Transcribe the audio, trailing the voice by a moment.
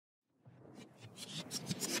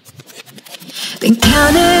Been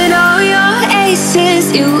counting all your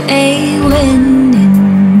aces, you ain't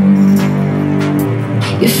winning.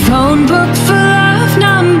 Your phone book full of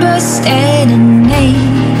numbers, staring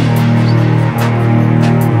names.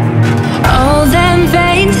 All them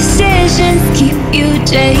vain decisions keep you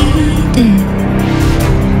jaded.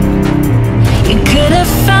 You could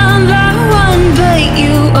have found the one, but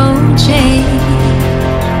you won't change.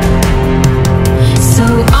 So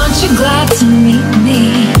aren't you glad to meet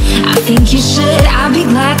me? I think you should, I'd be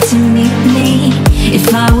glad to meet me.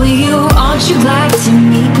 If I were you, aren't you glad to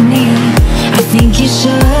meet me? I think you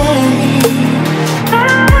should.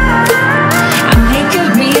 I make a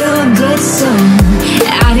real good song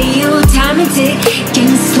out of you, time and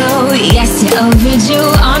ticking slow. Yes, you're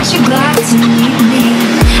overdue, aren't you glad to meet me?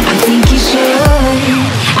 I think you should.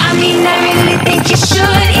 I mean, I really think you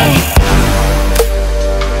should, yeah.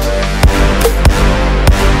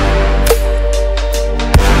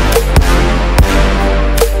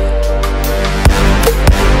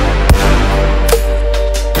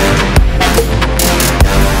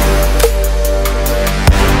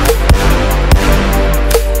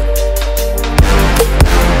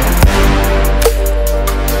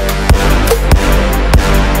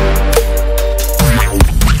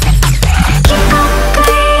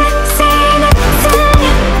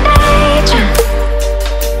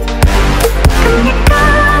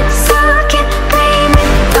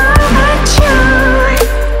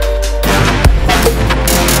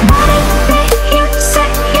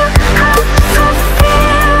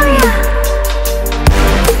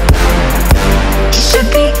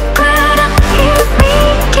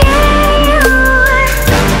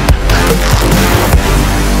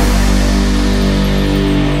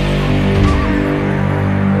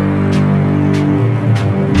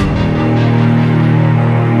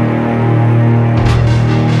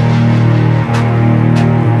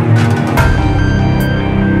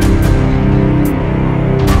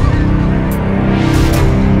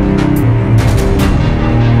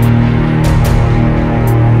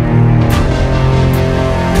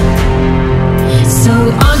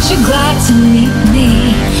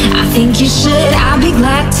 You should, I'd be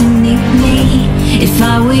glad to meet me. If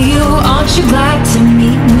I were you, aren't you glad to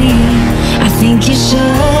meet me? I think you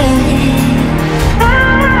should.